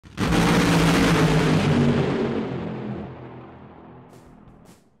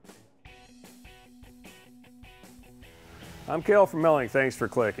I'm Cale from Melling, thanks for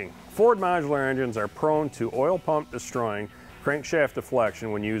clicking. Ford Modular Engines are prone to oil pump destroying crankshaft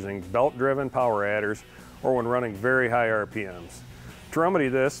deflection when using belt-driven power adders or when running very high RPMs. To remedy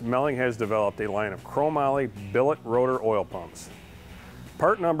this, Melling has developed a line of chromoly billet rotor oil pumps.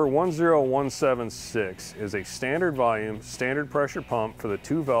 Part number 10176 is a standard volume, standard pressure pump for the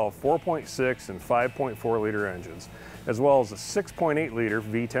 2-valve 4.6 and 5.4 liter engines, as well as a 6.8 liter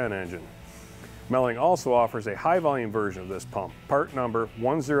V10 engine. Melling also offers a high volume version of this pump, part number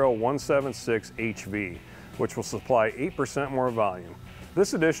 10176HV, which will supply 8% more volume.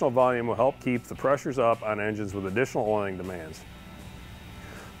 This additional volume will help keep the pressures up on engines with additional oiling demands.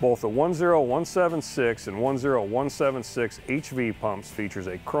 Both the 10176 and 10176HV pumps features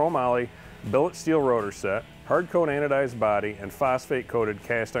a chromoly billet steel rotor set, hard coat anodized body, and phosphate coated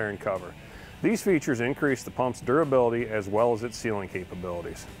cast iron cover. These features increase the pump's durability as well as its sealing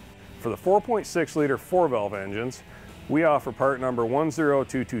capabilities. For the 4.6 liter 4-valve engines, we offer part number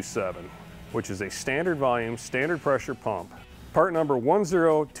 10227, which is a standard volume, standard pressure pump. Part number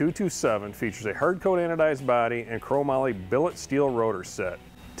 10227 features a hard coat anodized body and chromoly billet steel rotor set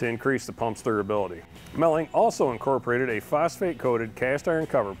to increase the pump's durability. Melling also incorporated a phosphate coated cast iron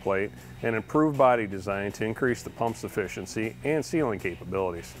cover plate and improved body design to increase the pump's efficiency and sealing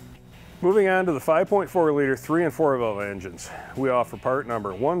capabilities. Moving on to the 5.4 liter 3 and 4-valve engines, we offer part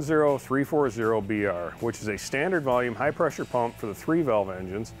number 10340BR, which is a standard volume high pressure pump for the 3-valve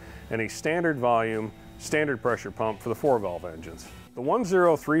engines and a standard volume standard pressure pump for the 4-valve engines. The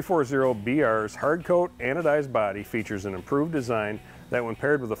 10340BR's hard coat anodized body features an improved design that, when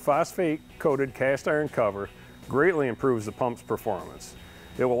paired with a phosphate coated cast iron cover, greatly improves the pump's performance.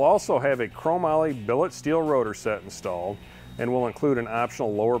 It will also have a chromoly billet steel rotor set installed and will include an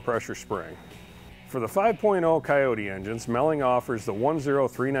optional lower pressure spring. For the 5.0 Coyote engines, Melling offers the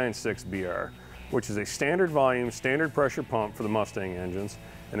 10396BR, which is a standard volume, standard pressure pump for the Mustang engines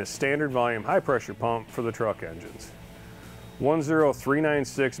and a standard volume high pressure pump for the truck engines.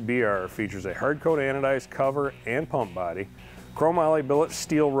 10396BR features a hard coat anodized cover and pump body, chromoly billet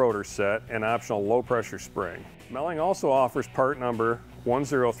steel rotor set, and optional low pressure spring. Melling also offers part number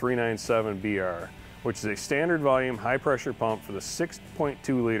 10397BR, which is a standard volume high pressure pump for the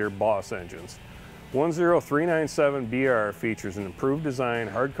 6.2 liter Boss engines. 10397BR features an improved design,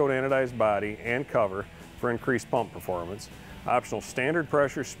 hard coat anodized body and cover for increased pump performance, optional standard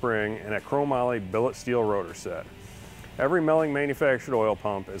pressure spring, and a chromoly billet steel rotor set. Every Melling manufactured oil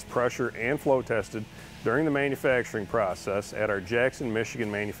pump is pressure and flow tested during the manufacturing process at our Jackson,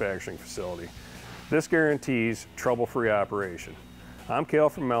 Michigan manufacturing facility. This guarantees trouble-free operation. I'm Cale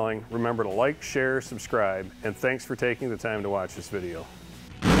from Melling. Remember to like, share, subscribe, and thanks for taking the time to watch this video.